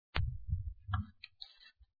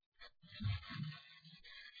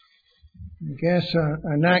I guess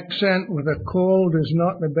an accent with a cold is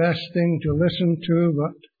not the best thing to listen to,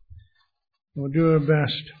 but we'll do our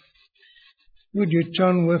best. Would you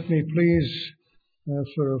turn with me, please,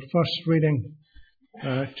 for our first reading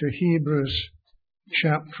to Hebrews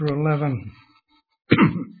chapter 11.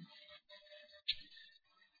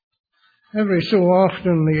 Every so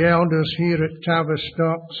often the elders here at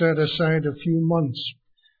Tavistock set aside a few months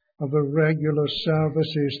of our regular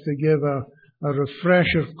services to give a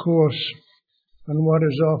refresher course on what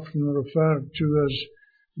is often referred to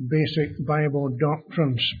as basic Bible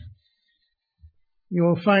doctrines. You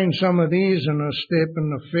will find some of these in our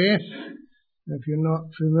Statement of Faith. If you're not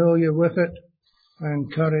familiar with it, I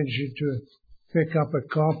encourage you to pick up a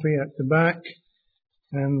copy at the back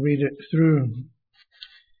and read it through.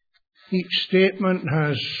 Each statement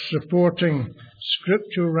has supporting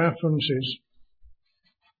scripture references,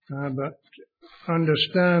 but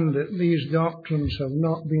understand that these doctrines have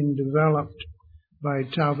not been developed by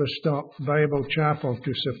Tavistock Bible Chapel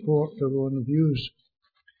to support their own views.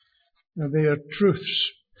 They are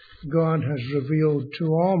truths God has revealed to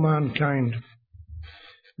all mankind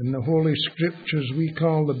in the Holy Scriptures we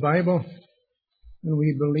call the Bible, and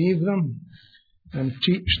we believe them and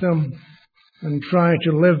teach them and try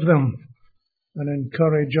to live them and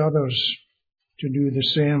encourage others to do the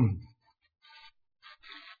same.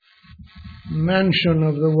 Mention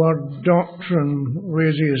of the word doctrine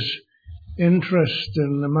raises interest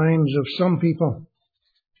in the minds of some people,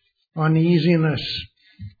 uneasiness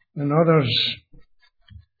in others,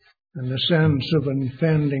 and a sense of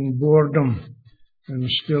impending boredom in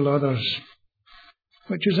still others,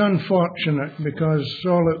 which is unfortunate because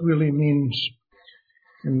all it really means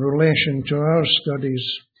in relation to our studies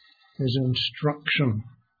is instruction.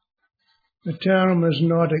 The term is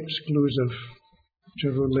not exclusive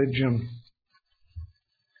to religion.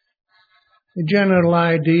 The general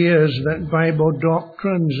idea is that Bible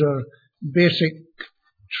doctrines are basic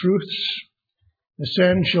truths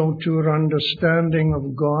essential to our understanding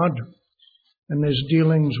of God and His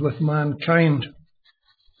dealings with mankind,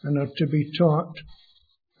 and are to be taught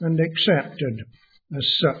and accepted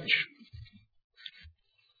as such.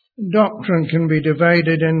 Doctrine can be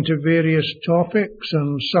divided into various topics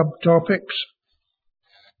and subtopics,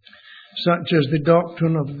 such as the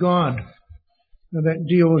doctrine of God, that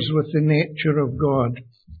deals with the nature of God,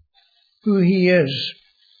 who He is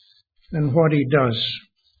and what He does.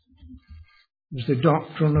 There's the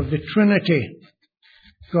doctrine of the Trinity,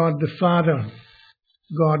 God the Father,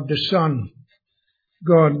 God the Son,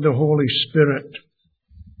 God the Holy Spirit.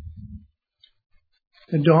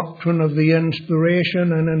 The doctrine of the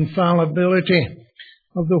inspiration and infallibility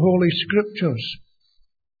of the Holy Scriptures.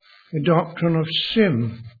 The doctrine of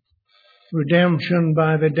sin, redemption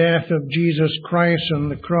by the death of Jesus Christ on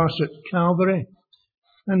the cross at Calvary,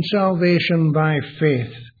 and salvation by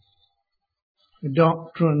faith. The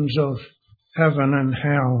doctrines of heaven and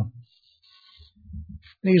hell.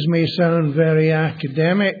 These may sound very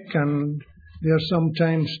academic, and they're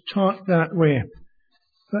sometimes taught that way,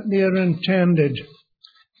 but they are intended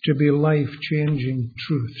to be life-changing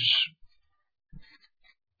truths.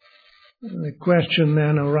 The question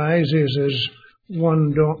then arises, is one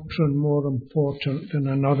doctrine more important than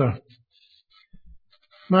another?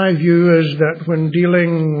 My view is that when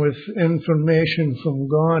dealing with information from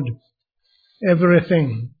God,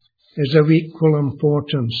 everything is of equal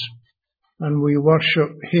importance, and we worship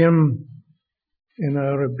Him in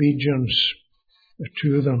our obedience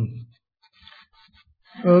to them.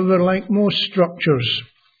 However, like most structures,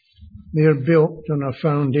 they are built on a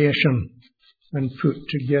foundation and put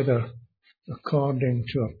together according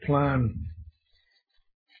to a plan.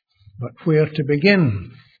 But where to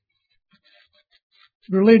begin?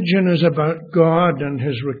 Religion is about God and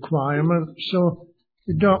His requirements, so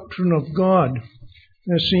the doctrine of God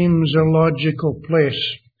seems a logical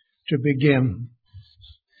place to begin.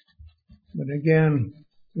 But again,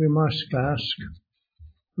 we must ask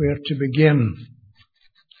where to begin.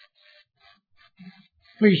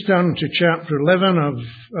 Please turn to chapter 11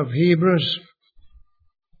 of Hebrews,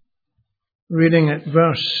 reading at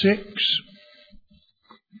verse 6.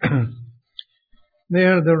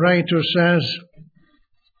 There the writer says,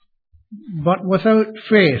 "But without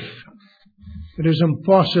faith it is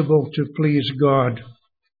impossible to please God.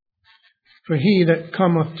 For he that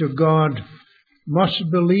cometh to God must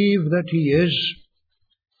believe that He is,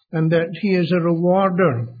 and that He is a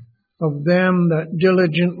rewarder of them that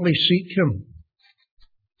diligently seek Him."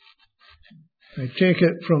 I take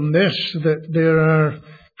it from this that there are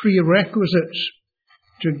prerequisites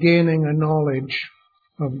to gaining a knowledge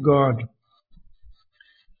of God.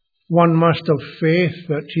 One must have faith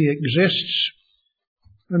that He exists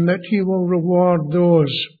and that he will reward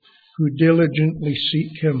those who diligently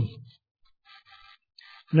seek him.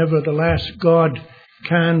 Nevertheless, God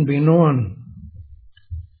can be known.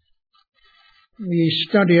 The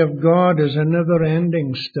study of God is a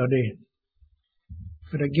never-ending study.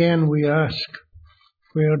 But again we ask,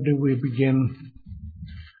 where do we begin?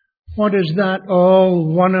 What is that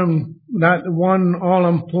one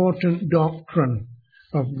all-important doctrine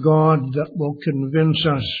of God that will convince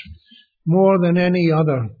us more than any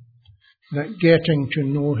other that getting to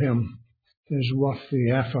know him is worth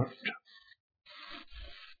the effort?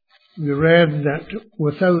 We read that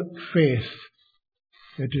without faith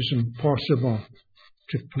it is impossible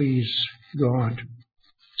to please God.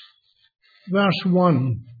 Verse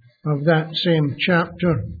 1 of that same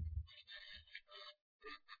chapter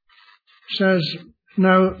says,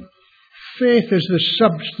 "Now faith is the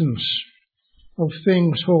substance of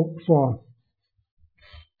things hoped for,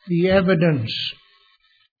 the evidence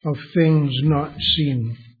of things not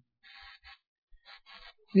seen."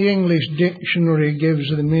 The English dictionary gives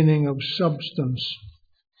the meaning of substance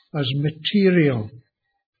as material,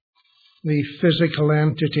 the physical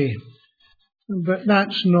entity. But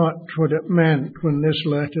that's not what it meant when this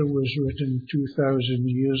letter was written 2,000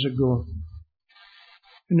 years ago.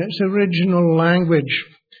 In its original language,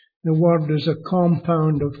 the word is a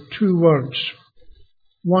compound of two words,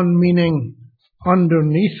 one meaning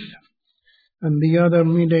underneath and the other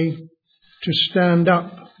meaning to stand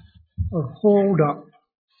up or hold up,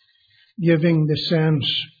 giving the sense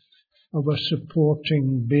of a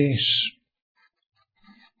supporting base.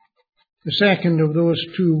 The second of those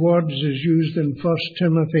two words is used in 1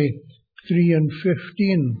 Timothy 3 and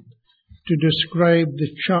 15 to describe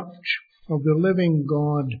the church of the living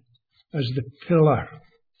God as the pillar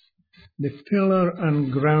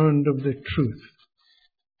and ground of the truth.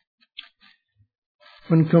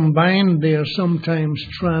 When combined, they are sometimes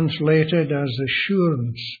translated as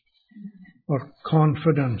assurance or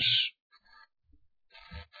confidence.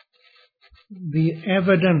 The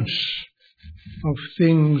evidence of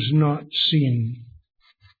things not seen.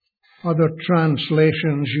 Other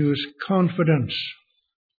translations use confidence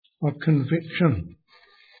or conviction.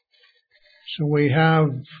 So we have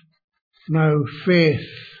now faith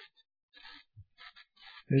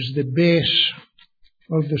is the base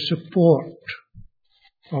of the support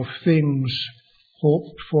of things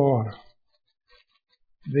hoped for,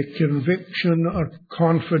 the conviction or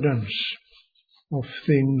confidence of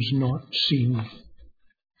things not seen.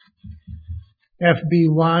 F.B.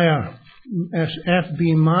 Meyer, a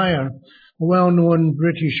well-known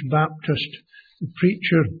British Baptist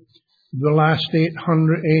preacher of the last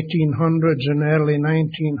 1800s and early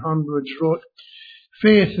 1900s, wrote,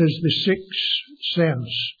 "Faith is the sixth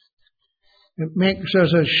sense. It makes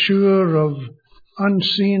us as sure of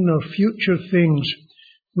unseen or future things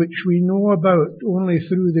which we know about only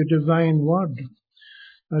through the divine word,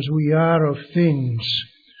 as we are of things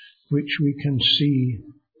which we can see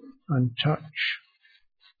and touch."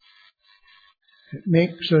 It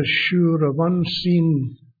makes us sure of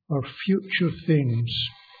unseen or future things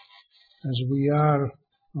as we are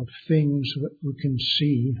of things that we can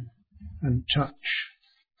see and touch.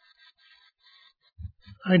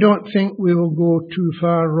 I don't think we will go too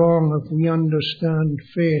far wrong if we understand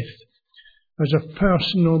faith as a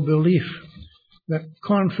personal belief that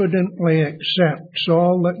confidently accepts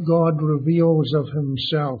all that God reveals of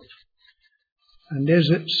himself and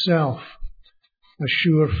is itself a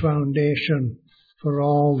sure foundation for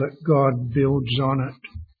all that God builds on it.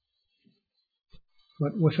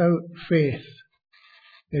 But without faith,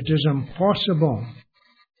 it is impossible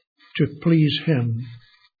to please him.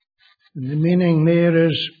 And the meaning there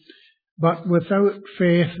is, but without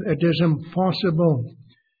faith, it is impossible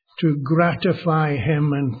to gratify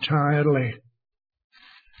him entirely.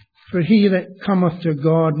 For he that cometh to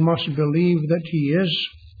God must believe that he is,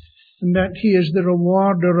 and that he is the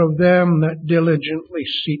rewarder of them that diligently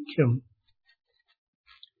seek him.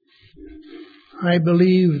 I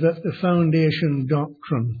believe that the foundation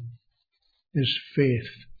doctrine is faith.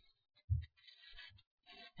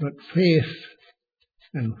 But faith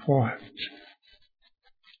in what?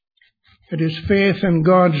 It is faith in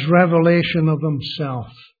God's revelation of himself.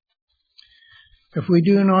 If we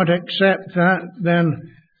do not accept that,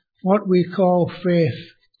 then what we call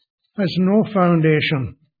faith has no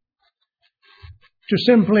foundation. To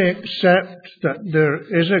simply accept that there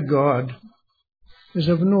is a God is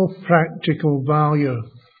of no practical value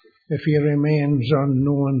if he remains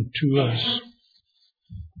unknown to us.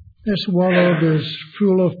 This world is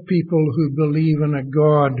full of people who believe in a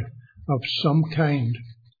God of some kind,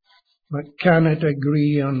 but cannot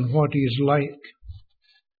agree on what he's like.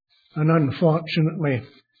 And unfortunately,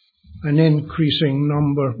 an increasing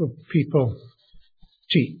number of people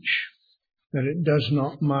teach that it does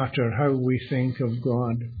not matter how we think of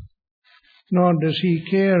God. Nor does he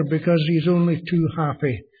care, because he's only too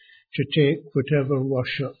happy to take whatever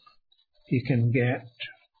worship he can get.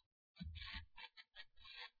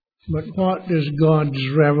 But what is God's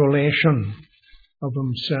revelation of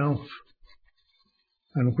himself?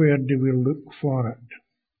 And where do we look for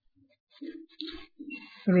it?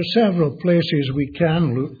 There are several places we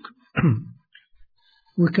can look.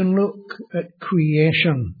 We can look at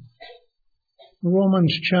creation.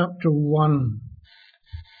 Romans chapter 1,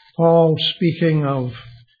 Paul speaking of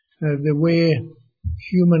the way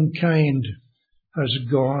humankind has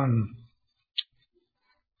gone.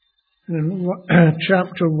 In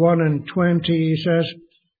chapter 1 and 20 he says,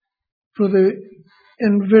 "For the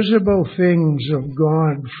invisible things of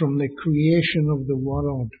God from the creation of the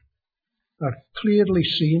world are clearly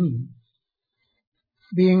seen,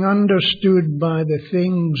 being understood by the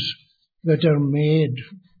things that are made,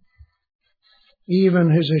 even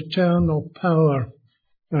his eternal power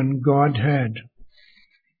and Godhead,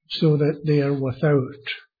 so that they are without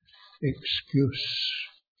excuse."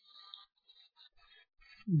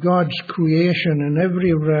 God's creation in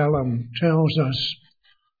every realm tells us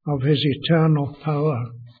of his eternal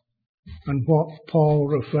power and what Paul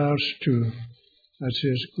refers to as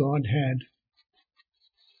his Godhead.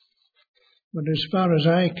 But as far as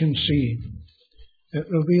I can see, it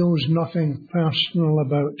reveals nothing personal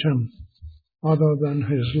about him other than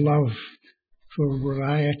his love for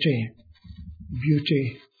variety,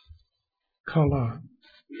 beauty, colour,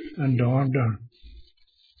 and order.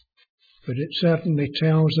 But it certainly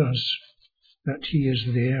tells us that he is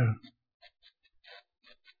there.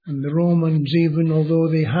 And the Romans, even although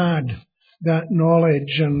they had that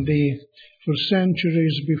knowledge, and for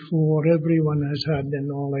centuries before, everyone has had the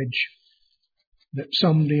knowledge that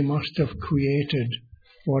somebody must have created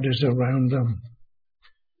what is around them.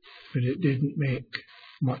 But it didn't make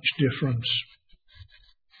much difference.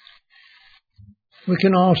 We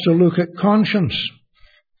can also look at conscience.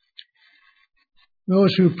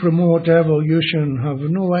 Those who promote evolution have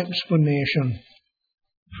no explanation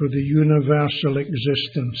for the universal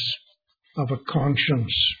existence of a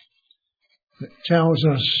conscience that tells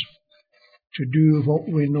us to do what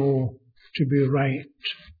we know to be right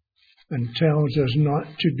and tells us not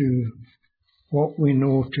to do what we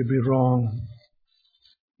know to be wrong,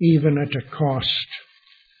 even at a cost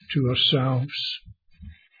to ourselves.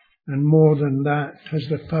 And more than that, has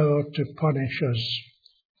the power to punish us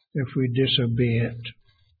if we disobey it.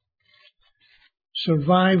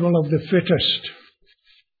 Survival of the fittest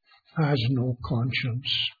has no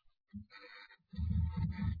conscience.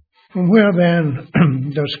 From where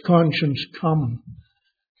then does conscience come,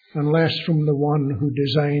 unless from the one who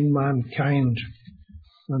designed mankind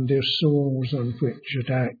and their souls on which it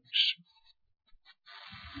acts?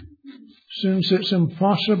 Since it's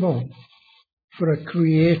impossible for a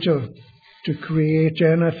creator to create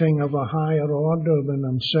anything of a higher order than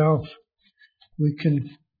himself, we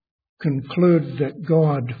can conclude that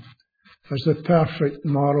God has the perfect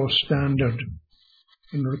moral standard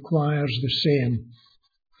and requires the same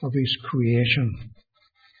of his creation.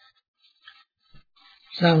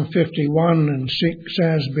 Psalm 51 and 6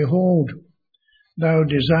 says, "Behold, thou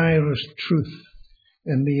desirest truth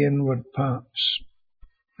in the inward parts,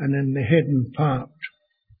 and in the hidden part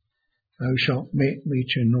thou shalt make me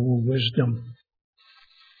to know wisdom."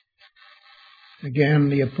 Again,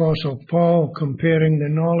 the Apostle Paul, comparing the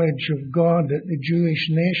knowledge of God that the Jewish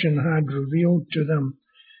nation had revealed to them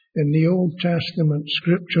in the Old Testament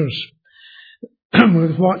scriptures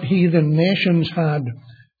with what heathen nations had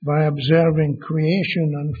by observing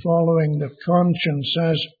creation and following the conscience,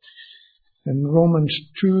 says in Romans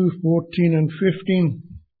 2:14 and 15,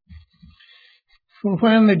 "For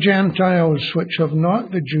when the Gentiles, which have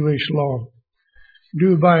not the Jewish law,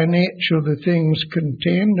 do by nature the things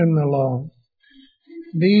contained in the law,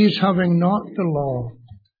 these, having not the law,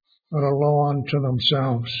 are a law unto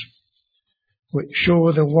themselves, which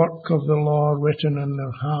show the work of the law written in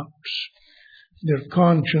their hearts, their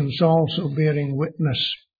conscience also bearing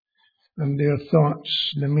witness, and their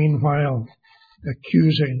thoughts the meanwhile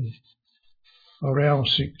accusing or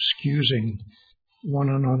else excusing one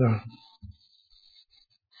another."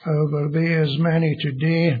 However, they, as many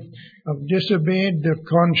today, have disobeyed their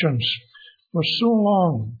conscience for so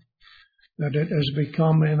long that it has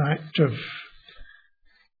become inactive.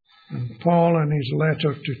 And Paul, in his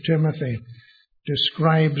letter to Timothy,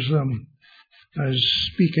 describes them as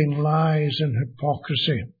speaking lies and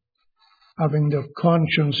hypocrisy, having their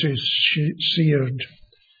consciences seared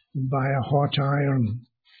by a hot iron.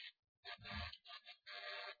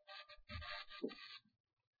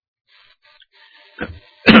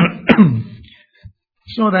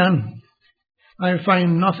 So then, I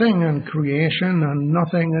find nothing in creation and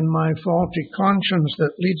nothing in my faulty conscience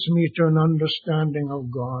that leads me to an understanding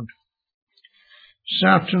of God.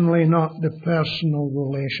 Certainly not the personal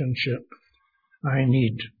relationship I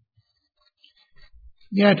need.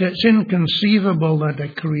 Yet it's inconceivable that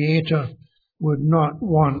a creator would not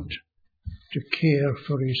want to care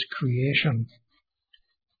for his creation.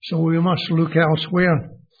 So we must look elsewhere.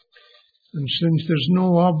 And since there's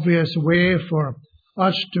no obvious way for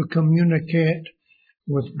us to communicate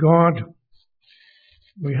with God,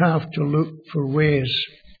 we have to look for ways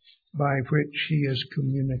by which he is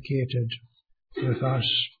communicated with us.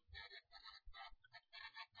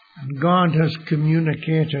 And God has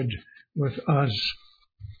communicated with us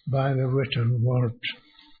by the written word.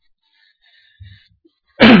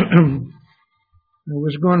 I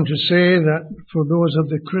was going to say that for those of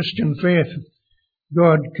the Christian faith,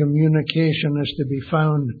 God communication is to be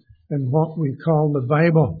found in what we call the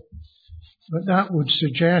Bible. But that would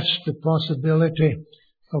suggest the possibility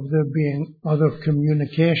of there being other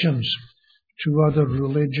communications to other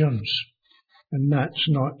religions. And that's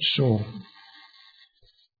not so.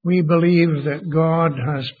 We believe that God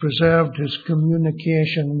has preserved his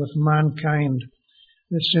communication with mankind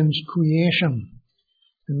since creation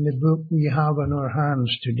in the book we have in our hands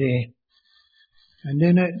today. And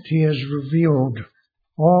in it he has revealed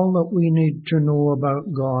all that we need to know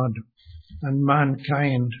about God and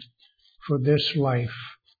mankind for this life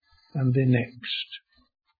and the next.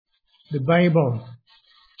 The Bible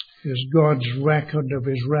is God's record of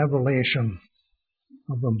his revelation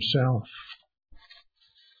of himself.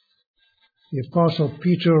 The Apostle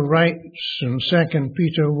Peter writes in 2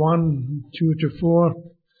 Peter 1, 2-4,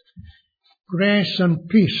 "Grace and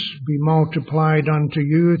peace be multiplied unto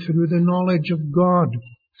you through the knowledge of God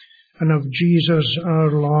and of Jesus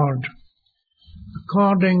our Lord,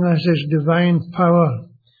 according as his divine power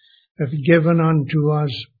hath given unto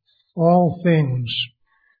us all things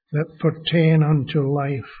that pertain unto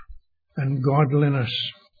life and godliness,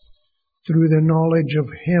 through the knowledge of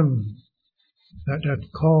him that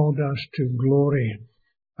hath called us to glory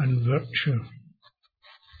and virtue,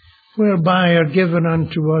 whereby are given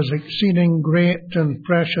unto us exceeding great and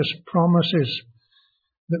precious promises,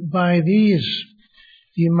 that by these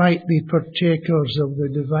ye might be partakers of the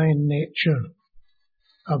divine nature,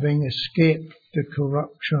 having escaped the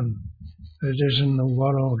corruption that is in the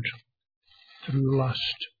world through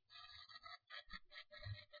lust."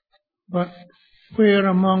 But where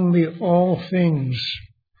among the all things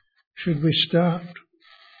should we start?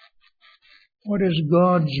 What is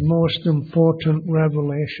God's most important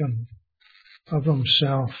revelation of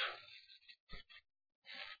himself?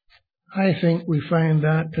 I think we find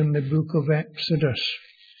that in the book of Exodus,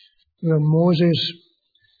 where Moses,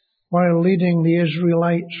 while leading the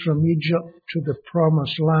Israelites from Egypt to the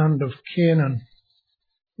promised land of Canaan,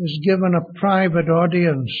 is given a private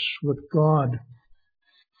audience with God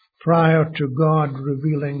prior to God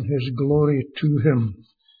revealing his glory to him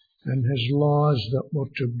and his laws that were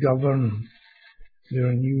to govern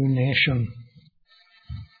their new nation.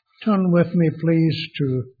 Turn with me, please,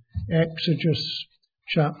 to Exodus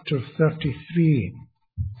chapter 33.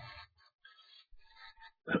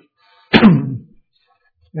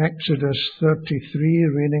 Exodus 33,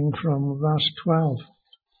 reading from verse 12.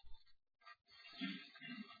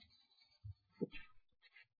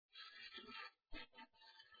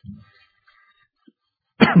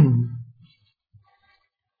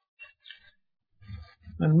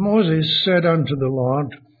 And Moses said unto the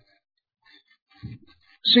Lord,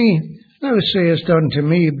 "See, thou sayest unto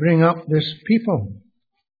me, Bring up this people,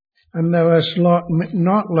 and thou hast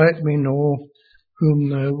not let me know whom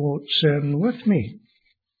thou wilt send with me.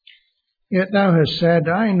 Yet thou hast said,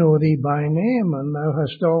 I know thee by name, and thou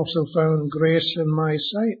hast also found grace in my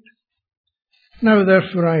sight. Now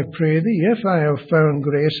therefore I pray thee, if I have found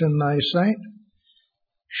grace in thy sight,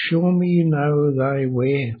 show me now thy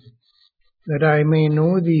way, that I may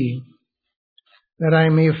know thee, that I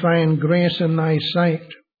may find grace in thy sight,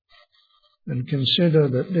 and consider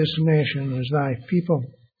that this nation is thy people."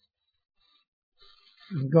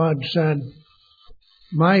 And God said,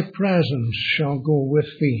 "My presence shall go with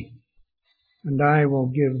thee, and I will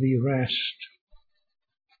give thee rest."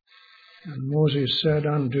 And Moses said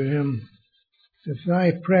unto him, "If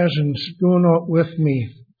thy presence go not with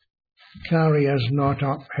me, carry us not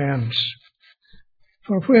up hence.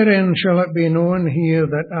 For wherein shall it be known here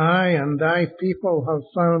that I and thy people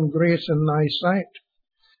have found grace in thy sight?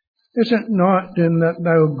 Is it not in that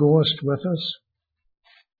thou goest with us?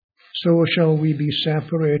 So shall we be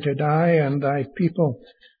separated, I and thy people,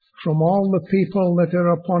 from all the people that are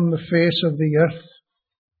upon the face of the earth.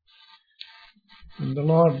 And the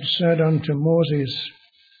Lord said unto Moses,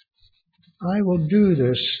 I will do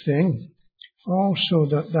this thing also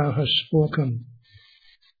that thou hast spoken,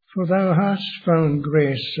 for thou hast found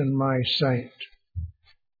grace in my sight,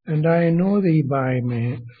 and I know thee by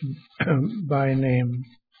name.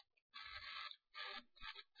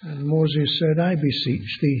 And Moses said, I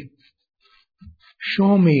beseech thee,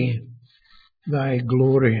 show me thy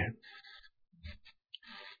glory.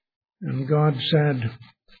 And God said,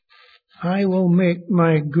 I will make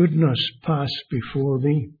my goodness pass before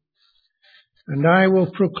thee, and I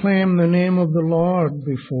will proclaim the name of the Lord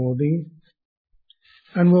before thee,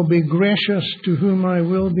 and will be gracious to whom I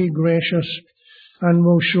will be gracious, and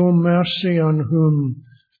will show mercy on whom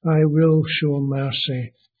I will show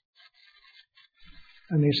mercy.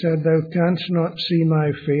 And he said, Thou canst not see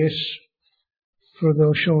my face, for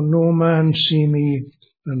thou shalt no man see me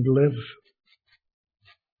and live.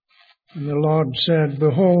 And the Lord said,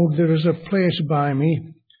 Behold, there is a place by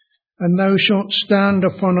me, and thou shalt stand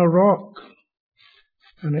upon a rock.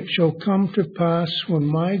 And it shall come to pass, when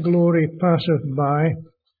my glory passeth by,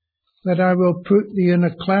 that I will put thee in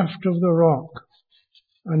a cleft of the rock,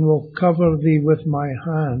 and will cover thee with my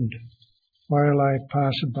hand while I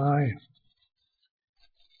pass by.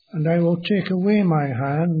 And I will take away my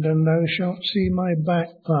hand, and thou shalt see my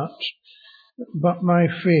back parts, but my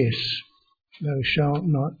face thou shalt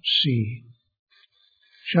not see.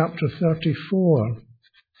 Chapter 34,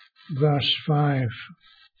 verse 5.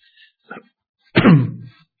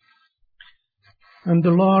 And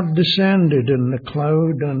the Lord descended in the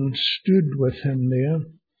cloud and stood with him there,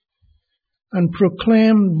 and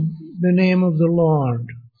proclaimed the name of the Lord.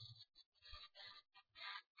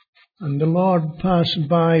 And the Lord passed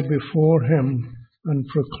by before him and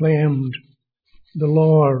proclaimed, The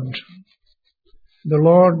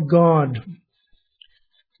Lord God,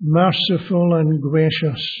 merciful and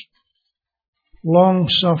gracious,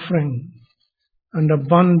 long-suffering, and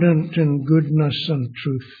abundant in goodness and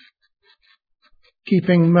truth,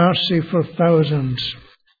 keeping mercy for thousands,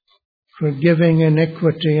 forgiving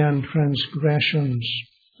iniquity and transgressions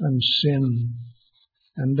and sin,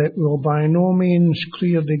 and that will by no means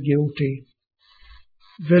clear the guilty,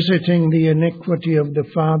 visiting the iniquity of the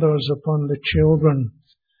fathers upon the children,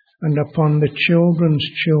 and upon the children's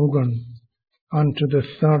children, unto the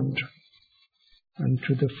third and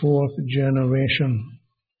to the fourth generation.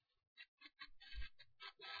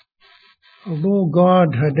 Although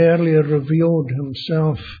God had earlier revealed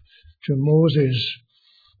himself to Moses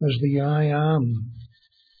as the I Am,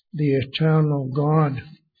 the eternal God,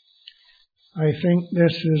 I think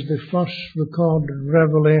this is the first recorded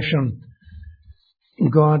revelation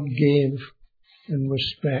God gave in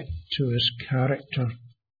respect to his character.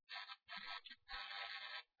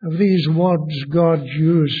 Of these words God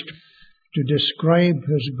used to describe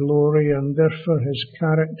his glory and therefore his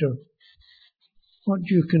character, what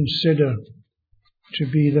do you consider to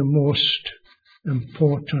be the most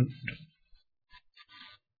important?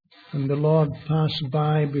 And the Lord passed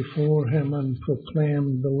by before him and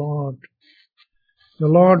proclaimed, The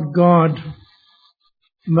Lord God,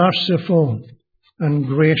 merciful and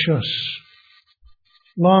gracious,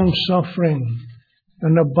 long-suffering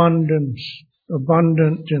and abundant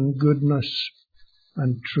in goodness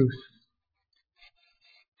and truth,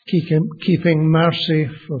 keeping mercy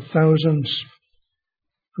for thousands,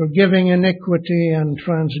 forgiving iniquity and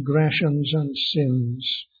transgressions and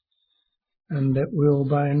sins, and that will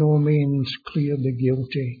by no means clear the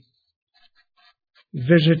guilty,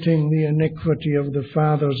 visiting the iniquity of the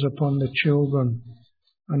fathers upon the children,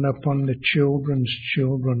 and upon the children's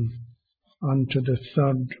children, unto the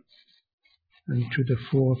third and to the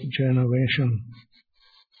fourth generation.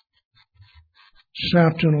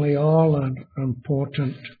 Certainly all are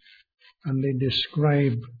important, and they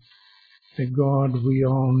describe the God we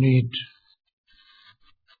all need.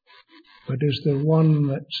 But is there one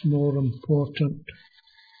that's more important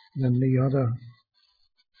than the other?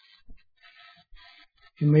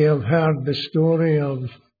 You may have heard the story of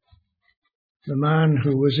the man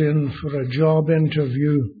who was in for a job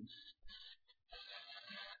interview.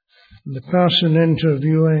 And the person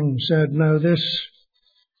interviewing said, Now this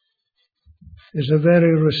is a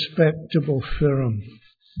very respectable firm,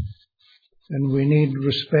 and we need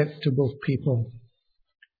respectable people.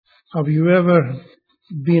 Have you ever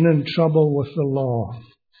been in trouble with the law?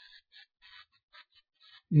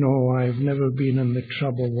 No, I've never been in the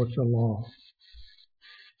trouble with the law.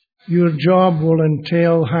 Your job will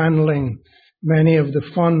entail handling many of the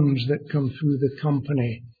funds that come through the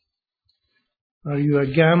company. Are you a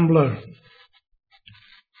gambler?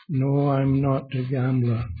 No, I'm not a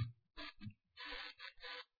gambler.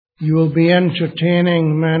 You will be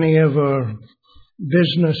entertaining many of our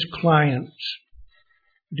business clients?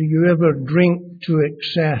 Do you ever drink to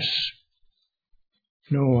excess?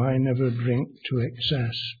 No, I never drink to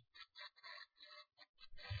excess.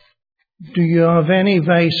 Do you have any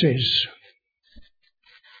vices?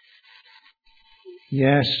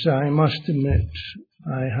 Yes, I must admit,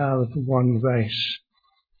 I have one vice.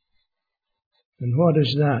 And what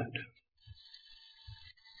is that?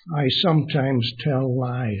 I sometimes tell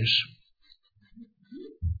lies.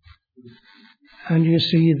 And you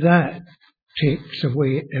see, that takes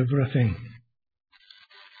away everything.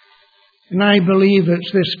 And I believe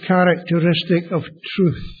it's this characteristic of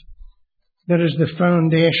truth that is the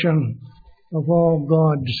foundation of all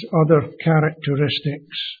God's other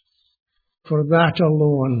characteristics, for that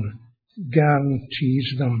alone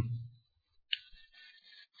guarantees them.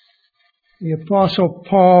 The Apostle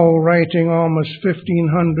Paul, writing almost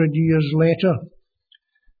 1,500 years later,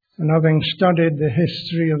 and having studied the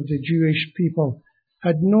history of the Jewish people,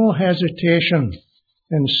 had no hesitation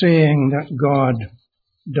in saying that God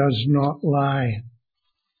does not lie.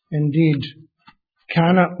 Indeed,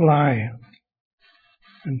 cannot lie.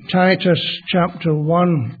 In Titus chapter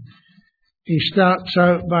 1, he starts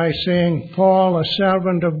out by saying, Paul, a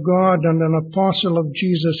servant of God and an apostle of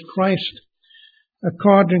Jesus Christ,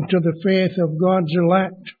 according to the faith of God's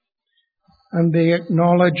elect, and the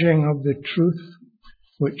acknowledging of the truth,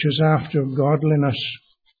 which is after godliness,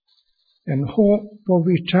 in hope of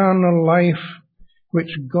eternal life,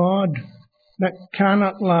 which God, that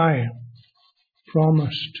cannot lie,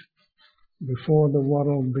 promised before the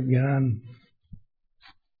world began.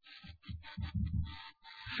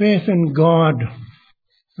 Faith in God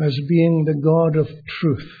as being the God of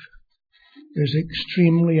truth is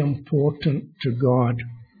extremely important to God.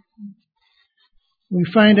 We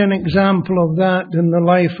find an example of that in the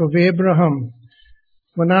life of Abraham,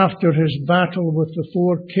 when after his battle with the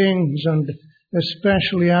 4 kings, and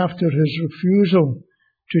especially after his refusal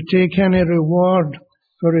to take any reward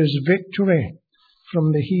for his victory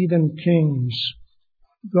from the heathen kings,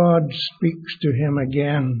 God speaks to him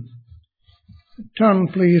again. Turn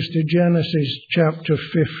please to Genesis chapter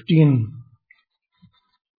 15,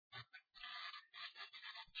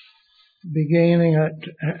 beginning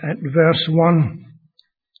at verse 1.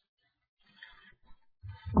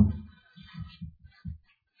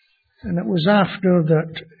 And it was after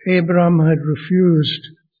that Abram had refused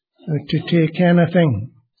to take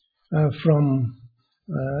anything from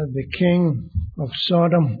the king of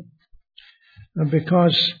Sodom,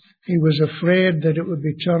 because he was afraid that it would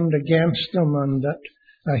be turned against him and that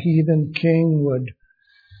a heathen king would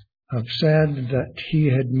have said that he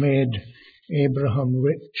had made Abraham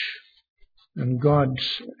rich, and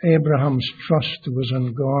Abraham's trust was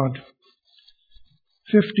in God.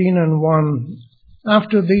 15:1.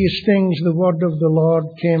 After these things the word of the Lord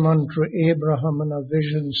came unto Abraham in a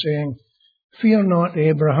vision, saying, Fear not,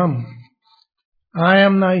 Abraham, I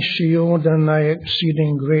am thy shield and thy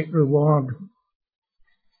exceeding great reward.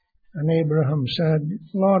 And Abraham said,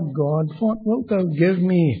 Lord God, what wilt thou give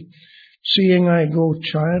me, seeing I go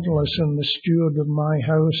childless, and the steward of my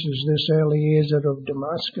house is this Eliezer of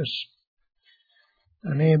Damascus?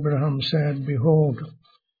 And Abraham said, Behold,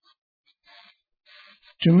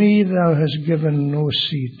 to me thou hast given no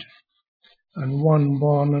seed, and one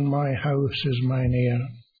born in my house is mine heir.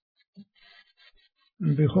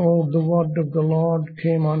 And behold, the word of the Lord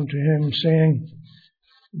came unto him, saying,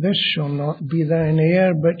 This shall not be thine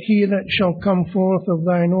heir, but he that shall come forth of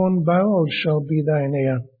thine own bowels shall be thine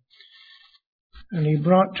heir. And he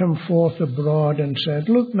brought him forth abroad, and said,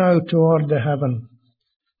 Look now toward the heaven,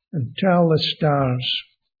 and tell the stars,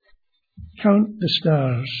 count the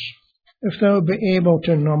stars, if thou be able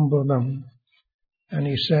to number them. And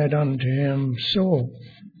he said unto him, So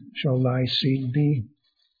shall thy seed be.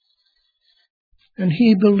 And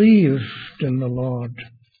he believed in the Lord,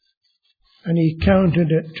 and he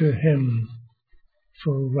counted it to him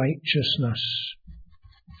for righteousness.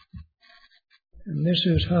 And this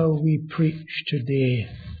is how we preach today,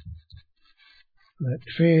 that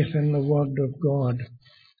faith in the Word of God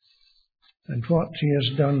and what he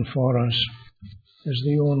has done for us is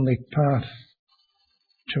the only path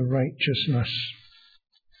to righteousness.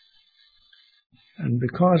 And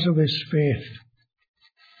because of his faith,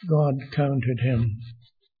 God counted him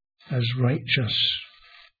as righteous.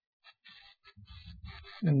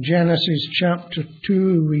 In Genesis chapter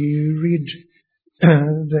 2, we read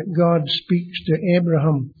that God speaks to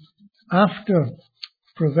Abraham after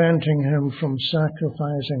preventing him from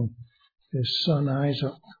sacrificing his son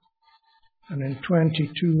Isaac. And in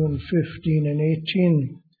 22 and 15 and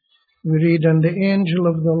 18, we read, And the angel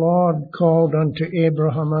of the Lord called unto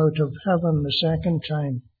Abraham out of heaven the second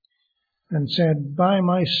time, and said, By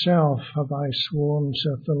myself have I sworn,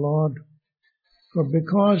 saith the Lord, for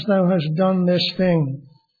because thou hast done this thing,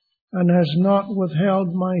 and hast not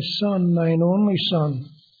withheld my Son, thine only Son,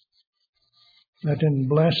 that in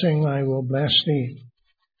blessing I will bless thee,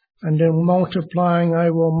 and in multiplying I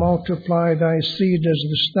will multiply thy seed as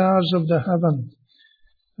the stars of the heaven,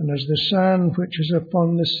 and as the sand which is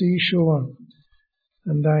upon the seashore,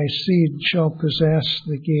 and thy seed shall possess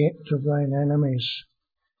the gate of thine enemies,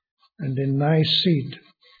 and in thy seed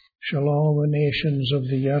shall all the nations of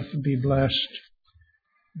the earth be blessed,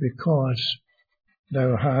 because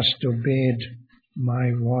thou hast obeyed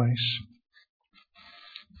my voice.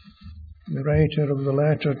 The writer of the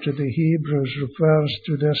letter to the Hebrews refers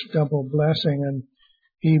to this double blessing in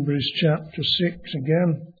Hebrews chapter 6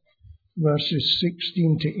 again, verses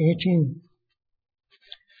 16 to 18.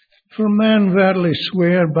 For men verily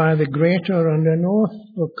swear by the greater, and an oath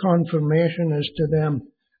for confirmation is to them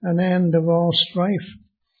an end of all strife,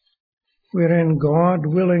 wherein God,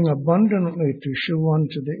 willing abundantly to show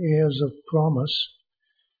unto the heirs of promise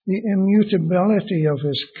the immutability of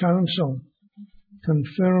his counsel,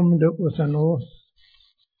 confirmed it with an oath,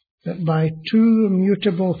 that by two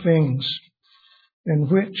immutable things, in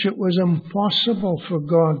which it was impossible for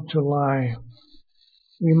God to lie,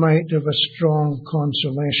 we might have a strong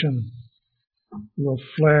consolation, who have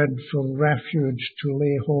fled for refuge to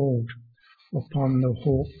lay hold upon the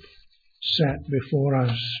hope set before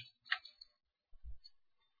us.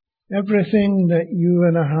 Everything that you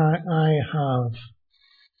and I have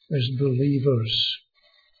as believers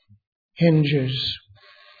hinges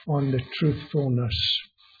on the truthfulness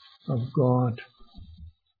of God.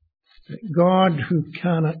 That God who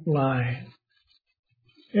cannot lie.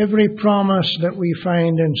 Every promise that we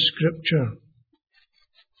find in Scripture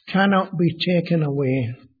cannot be taken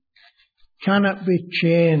away, cannot be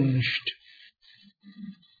changed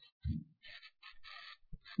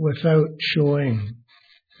without showing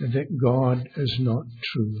that God is not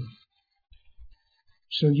true.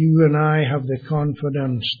 So you and I have the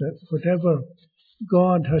confidence that whatever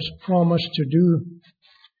God has promised to do,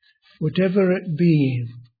 whatever it be,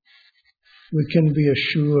 we can be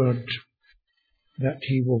assured that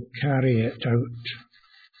he will carry it out.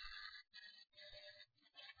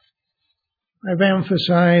 I've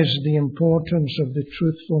emphasized the importance of the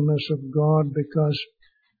truthfulness of God because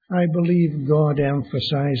I believe God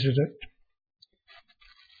emphasizes it.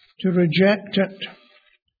 To reject it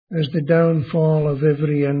is the downfall of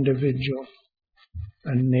every individual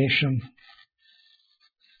and nation.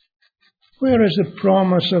 Where is the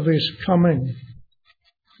promise of his coming?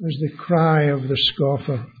 Is the cry of the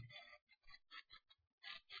scoffer.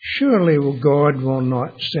 Surely God will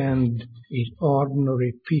not send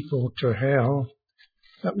ordinary people to hell,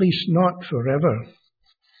 at least not forever,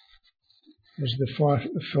 is the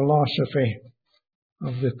philosophy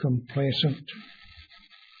of the complacent.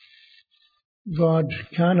 God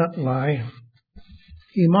cannot lie.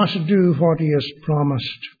 He must do what he has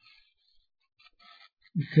promised.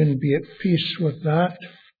 You can be at peace with that,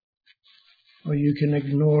 or you can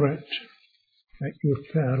ignore it at your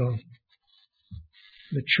peril.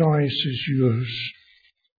 The choice is yours.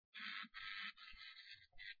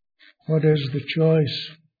 What is the choice?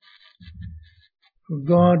 For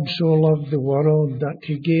God so loved the world that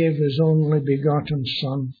he gave his only begotten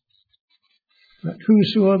Son, that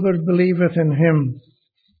whosoever believeth in him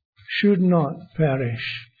should not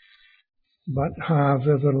perish, but have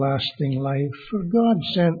everlasting life. For God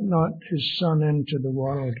sent not his Son into the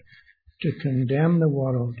world to condemn the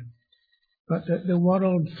world, but that the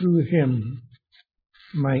world through him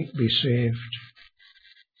might be saved.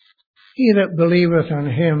 He that believeth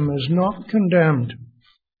on him is not condemned,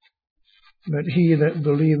 but he that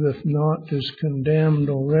believeth not is condemned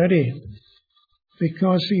already,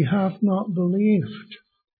 because he hath not believed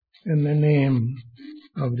in the name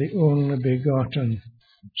of the only begotten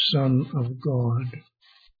Son of God.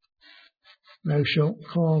 Thou shalt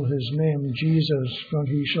call his name Jesus, for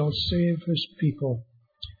he shall save his people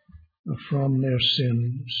from their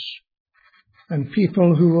sins. And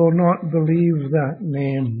people who will not believe that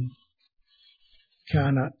name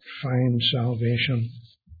cannot find salvation.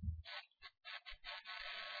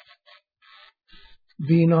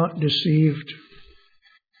 Be not deceived.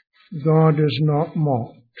 God is not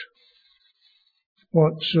mocked.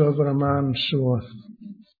 Whatsoever a man soweth,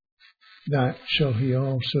 that shall he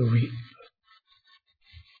also reap.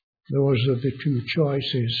 Those are the two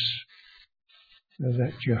choices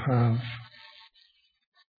that you have.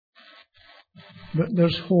 But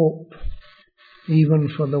there's hope even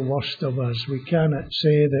for the worst of us. We cannot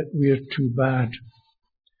say that we're too bad.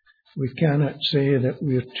 We cannot say that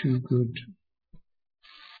we're too good.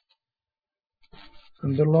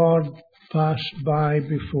 And the Lord passed by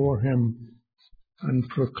before him and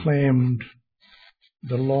proclaimed,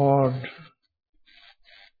 the Lord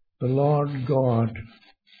God,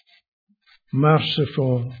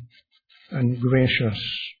 merciful and gracious,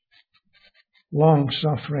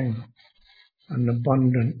 long-suffering and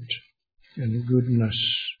abundant in goodness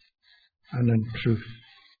and in truth.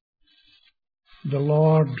 The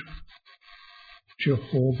Lord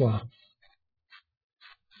Jehovah,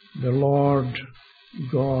 the Lord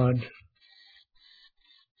God,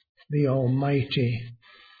 the Almighty,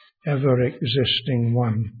 ever-existing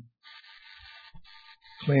One,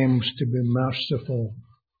 claims to be merciful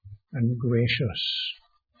and gracious,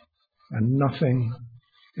 and nothing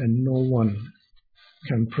and no one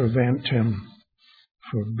can prevent him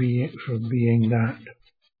from being that.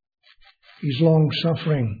 He's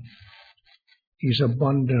long-suffering. He's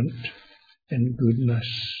abundant in goodness.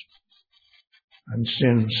 And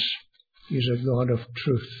since he's a God of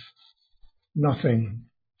truth, nothing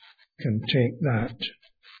can take that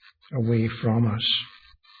away from us.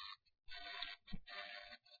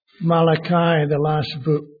 Malachi, the last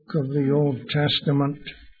book of the Old Testament,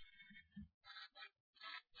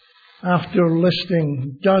 after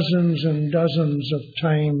listing dozens and dozens of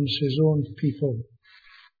times his own people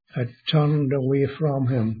had turned away from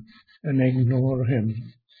him and ignored him.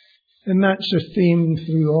 And that's a theme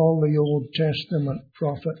through all the Old Testament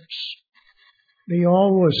prophets. They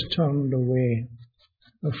always turned away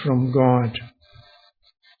from God.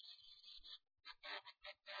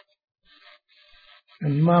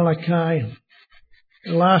 And Malachi,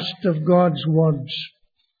 the last of God's words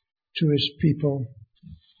to his people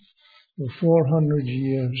for 400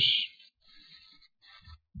 years,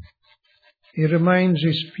 he reminds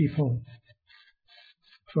his people,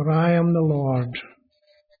 for I am the Lord,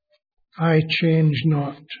 I change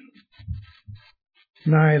not,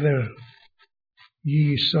 neither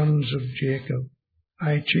ye sons of Jacob,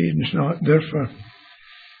 I change not, therefore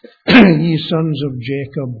ye sons of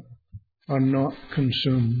Jacob are not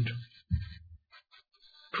consumed.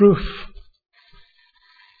 Proof,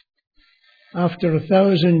 after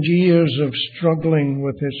 1,000 years of struggling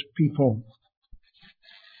with his people,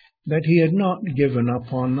 that he had not given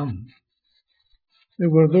up on them. There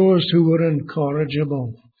were those who were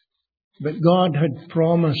incorrigible, but God had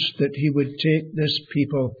promised that he would take this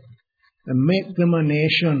people and make them a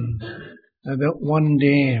nation that one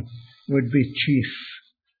day would be chief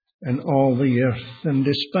in all the earth. And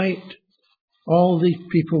despite all the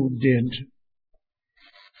people did,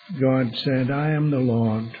 God said, I am the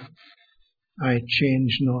Lord, I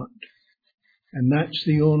change not. And that's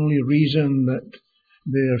the only reason that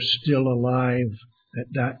they're still alive at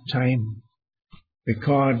that time,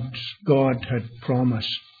 because God had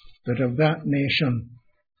promised that of that nation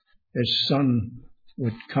his Son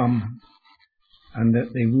would come, and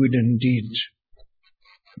that they would indeed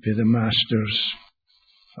be the masters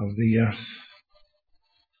of the earth.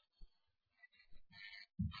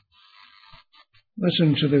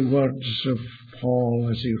 Listen to the words of Paul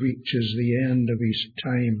as he reaches the end of his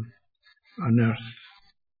time on earth.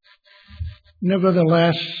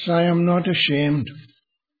 Nevertheless, I am not ashamed,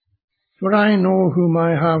 for I know whom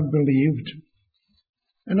I have believed,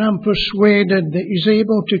 and am persuaded that he is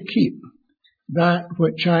able to keep that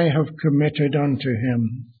which I have committed unto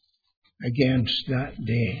him against that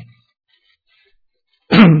day.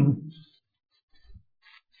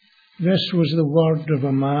 This was the word of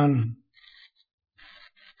a man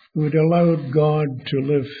who had allowed God to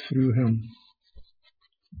live through him.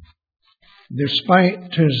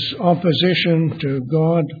 Despite his opposition to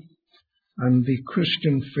God and the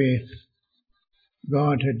Christian faith,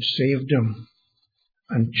 God had saved him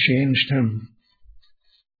and changed him.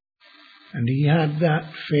 And he had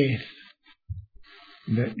that faith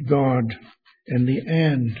that God, in the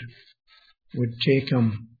end, would take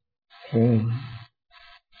him home.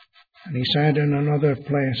 And he said in another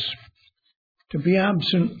place, to be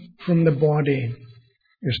absent from the body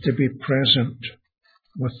is to be present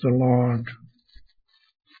with the Lord.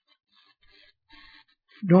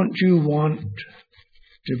 Don't you want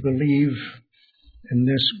to believe in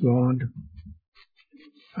this God?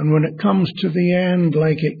 And when it comes to the end,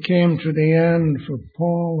 like it came to the end for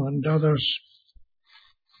Paul and others,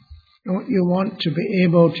 don't you want to be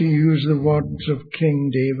able to use the words of King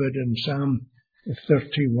David in Psalm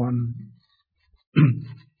 31?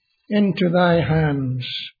 Into thy hands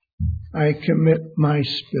I commit my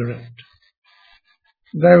spirit.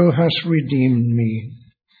 Thou hast redeemed me,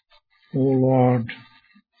 O Lord,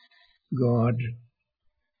 God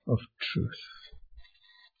of truth.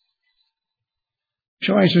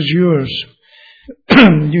 Choice is yours.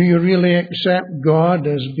 Do you really accept God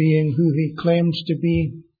as being who he claims to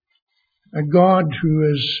be? A God who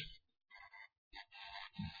is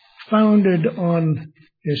founded on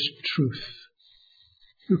his truth,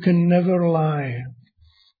 who can never lie,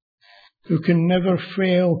 who can never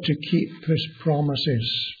fail to keep his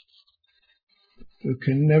promises, who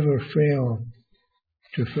can never fail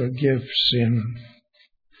to forgive sin.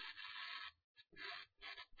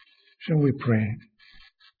 Shall we pray?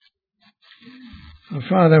 Our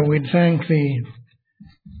Father, we thank thee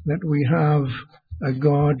that we have a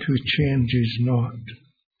God who changes not,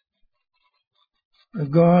 a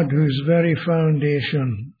God whose very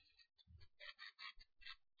foundation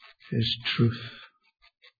is truth.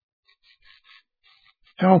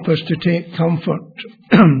 Help us to take comfort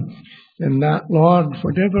in that, Lord,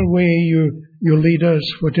 whatever way you lead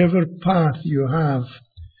us, whatever path you have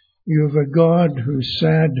a God who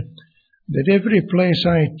said that every place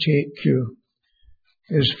I take you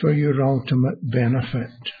is for your ultimate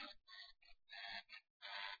benefit.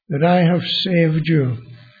 That I have saved you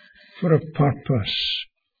for a purpose,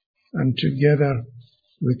 and together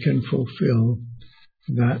we can fulfill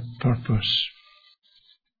that purpose.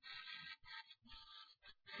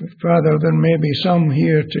 But Father, there may be some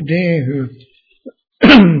here today who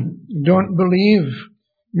don't believe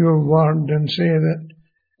your word and say that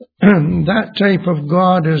that type of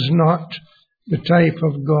God is not the type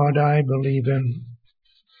of God I believe in.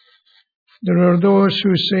 There are those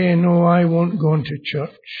who say, no, I won't go into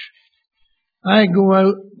church. I go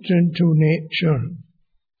out into nature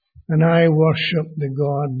and I worship the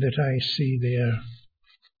God that I see there.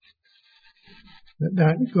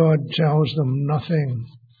 That God tells them nothing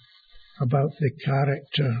about the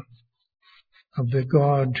character of the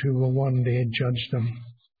God who will one day judge them.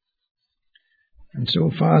 And so,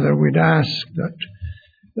 Father, we'd ask that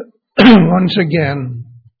once again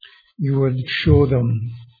you would show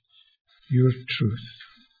them your truth.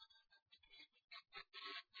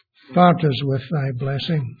 Part us with thy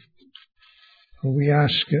blessing, for we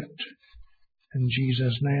ask it in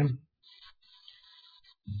Jesus' name.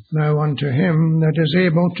 Now unto him that is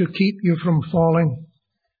able to keep you from falling,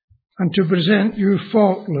 and to present you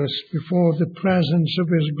faultless before the presence of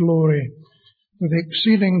his glory with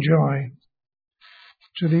exceeding joy,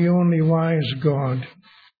 to the only wise God,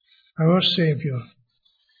 our Saviour,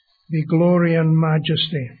 be glory and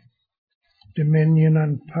majesty, dominion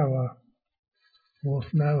and power,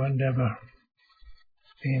 both now and ever.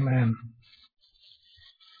 Amen.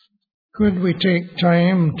 Could we take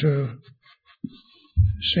time to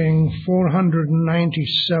sing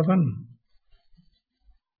 497?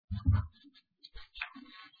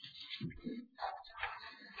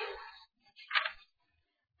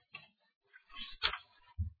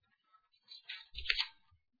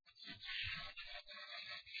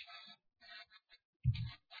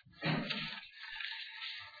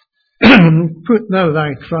 Put thou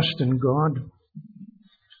thy trust in God,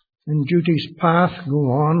 in duty's path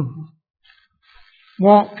go on,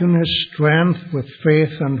 walk in his strength with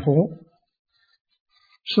faith and hope,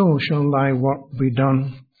 so shall thy work be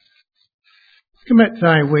done. Commit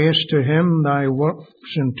thy ways to him, thy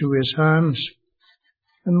works into his hands,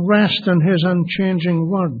 and rest in his unchanging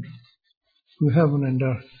word, who heaven and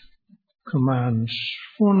earth commands.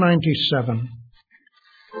 497.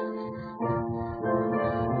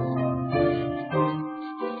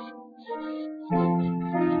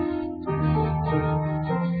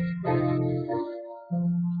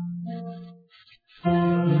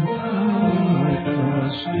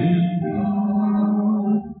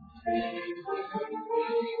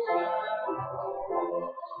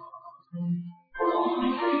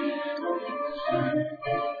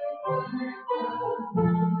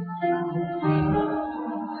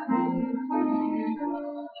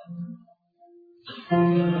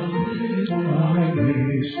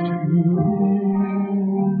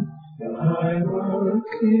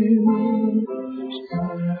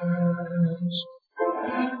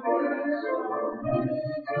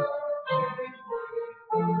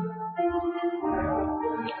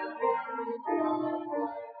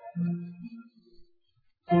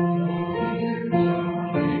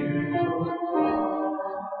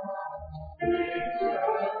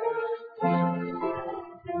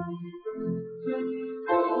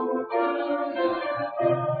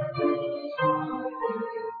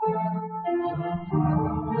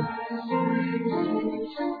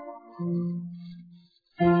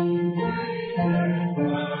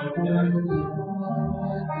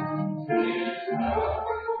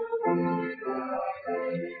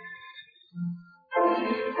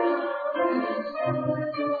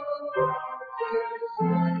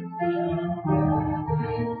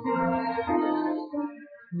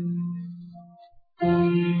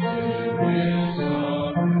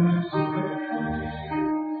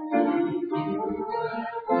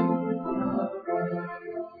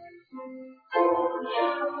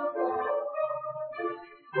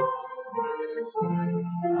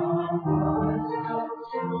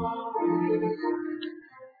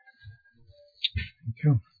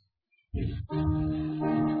 you.